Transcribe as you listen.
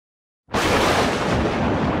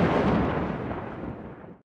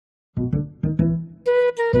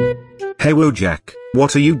Hey Wojak,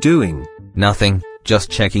 what are you doing? Nothing,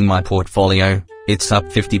 just checking my portfolio. It's up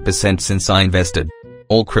 50% since I invested.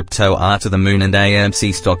 All crypto are to the moon and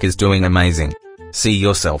AMC stock is doing amazing. See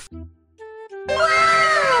yourself.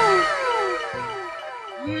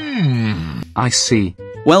 I see.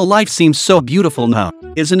 Well, life seems so beautiful now,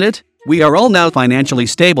 isn't it? We are all now financially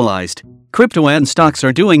stabilized. Crypto and stocks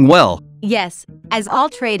are doing well. Yes, as all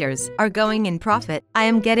traders are going in profit, I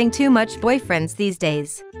am getting too much boyfriends these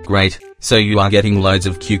days. Great, so you are getting loads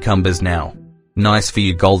of cucumbers now. Nice for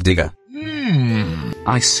you, gold digger.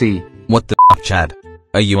 I see. What the f, Chad?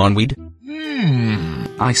 Are you on weed?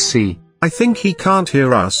 I see. I think he can't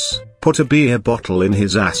hear us. Put a beer bottle in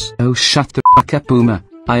his ass. Oh, shut the fuck up, Boomer.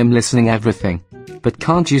 I am listening everything. But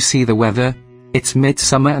can't you see the weather? It's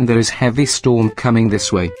midsummer and there is heavy storm coming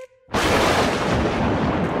this way.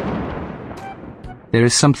 There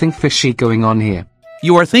is something fishy going on here.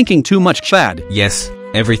 You are thinking too much, Chad. Yes,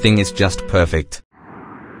 everything is just perfect.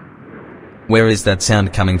 Where is that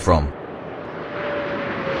sound coming from?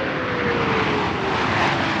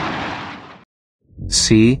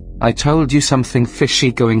 See, I told you something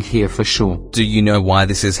fishy going here for sure. Do you know why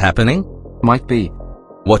this is happening? Might be.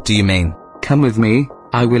 What do you mean? Come with me,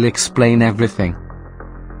 I will explain everything.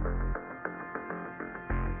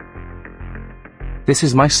 This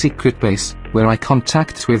is my secret base, where I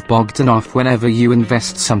contact with Bogdanoff whenever you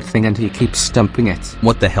invest something and he keeps stumping it.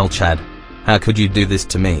 What the hell, Chad? How could you do this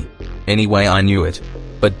to me? Anyway, I knew it.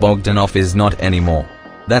 But Bogdanoff is not anymore.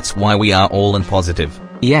 That's why we are all in positive.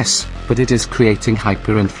 Yes, but it is creating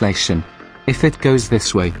hyperinflation. If it goes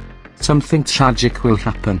this way, something tragic will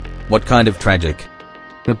happen. What kind of tragic?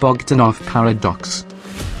 The Bogdanoff Paradox.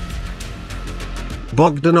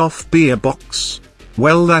 Bogdanoff beer box.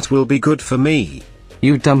 Well, that will be good for me.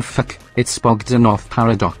 You dumb fuck, it's Bogdanoff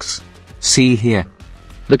Paradox. See here.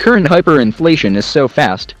 The current hyperinflation is so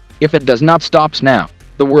fast, if it does not stop now,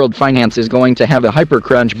 the world finance is going to have a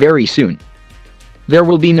hypercrunch very soon. There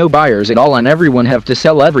will be no buyers at all and everyone have to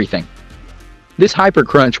sell everything. This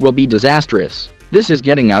hypercrunch will be disastrous. This is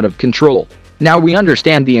getting out of control. Now we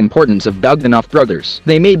understand the importance of Bogdanoff brothers.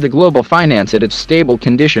 They made the global finance at its stable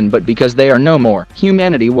condition, but because they are no more,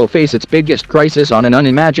 humanity will face its biggest crisis on an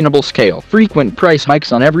unimaginable scale. Frequent price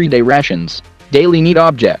hikes on everyday rations, daily need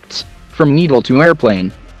objects, from needle to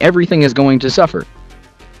airplane, everything is going to suffer.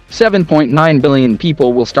 7.9 billion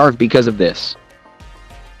people will starve because of this.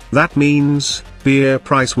 That means beer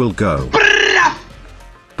price will go.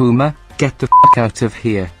 Boomer, get the fuck out of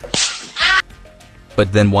here.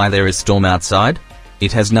 But then why there is storm outside?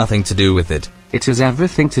 It has nothing to do with it. It has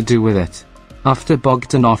everything to do with it. After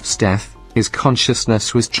Bogdanoff's death, his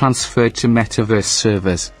consciousness was transferred to metaverse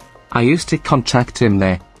servers. I used to contact him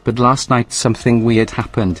there, but last night something weird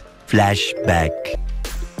happened. Flashback.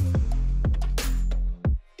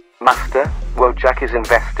 Master, Wojak is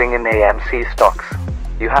investing in AMC stocks.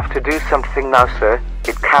 You have to do something now, sir.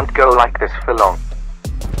 It can't go like this for long.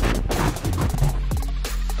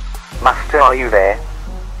 Master, are you there?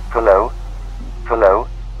 Hello? Hello?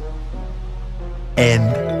 End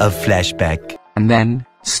of flashback. And then,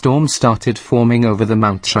 storms started forming over the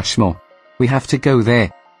Mount Rushmore. We have to go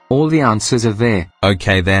there. All the answers are there.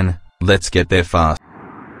 Okay then, let's get there fast.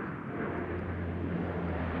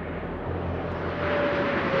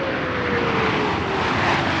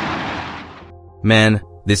 Man,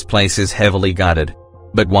 this place is heavily guarded.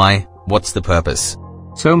 But why? What's the purpose?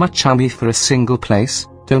 So much army for a single place?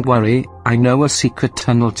 Don't worry, I know a secret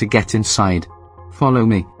tunnel to get inside. Follow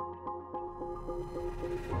me.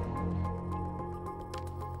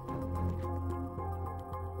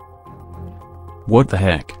 What the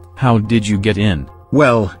heck? How did you get in?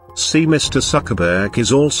 Well, see, Mr. Zuckerberg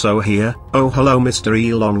is also here. Oh, hello, Mr.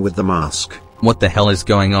 Elon with the mask. What the hell is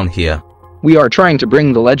going on here? We are trying to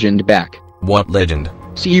bring the legend back. What legend?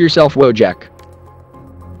 See yourself, Wojak.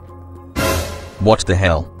 What the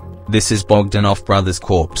hell? This is Bogdanoff Brothers'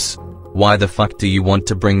 corpse. Why the fuck do you want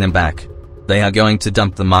to bring them back? They are going to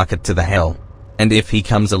dump the market to the hell. And if he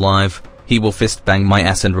comes alive, he will fist bang my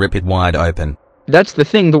ass and rip it wide open. That's the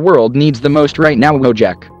thing the world needs the most right now,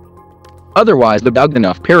 Wojak. Otherwise the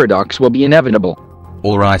Bogdanoff Paradox will be inevitable.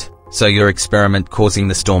 Alright, so your experiment causing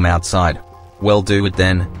the storm outside. Well, do it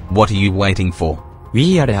then. What are you waiting for?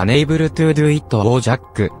 We are unable to do it,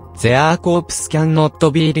 Wojak. Their corpse cannot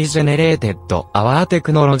be regenerated. Our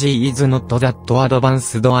technology is not that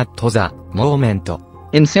advanced at the moment.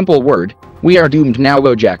 In simple word, we are doomed now,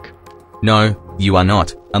 Wojak. No, you are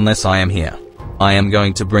not, unless I am here. I am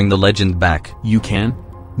going to bring the legend back. You can?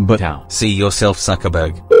 But how? See yourself,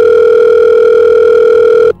 Zuckerberg.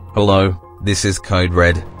 Hello, this is Code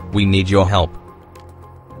Red. We need your help.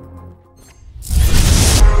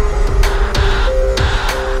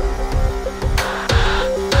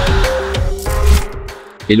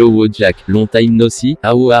 Hello Wojak, long time no see,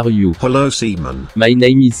 how are you? Hello Seaman. My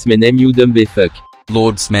name is Smenem you dumb fuck.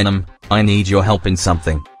 Lord Smenem, I need your help in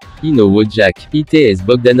something. You know Wojak, it is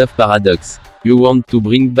Bogdanoff Paradox. You want to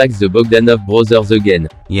bring back the Bogdanoff brothers again.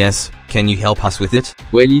 Yes, can you help us with it?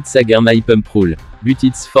 Well, it's a my pump rule. But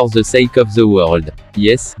it's for the sake of the world.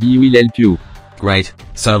 Yes, we will help you. Great,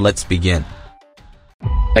 so let's begin.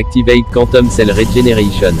 Activate quantum cell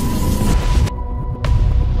regeneration.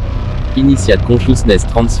 Initiate consciousness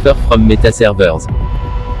transfer from meta servers.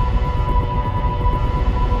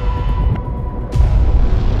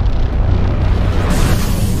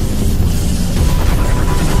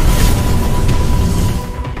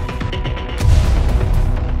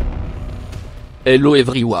 Hello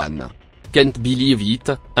everyone. Can't believe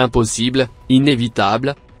it, impossible,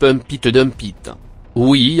 inevitable, pump it dump it.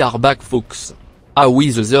 We are back folks. How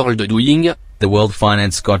is the world doing? The world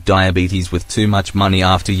finance got diabetes with too much money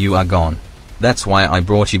after you are gone. That's why I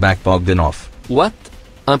brought you back Bogdanoff. What?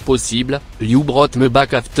 Impossible, you brought me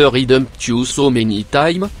back after I dumped you so many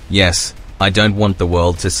times? Yes, I don't want the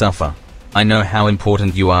world to suffer. I know how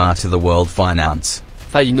important you are to the world finance.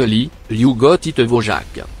 Finally, you got it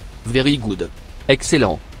Wojak. Very good.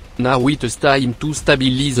 Excellent. Now it's time to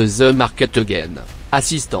stabilize the market again.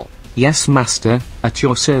 Assistant. Yes, master, at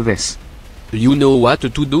your service. You know what to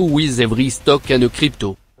do with every stock and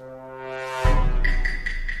crypto.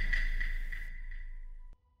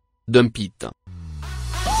 Dump it.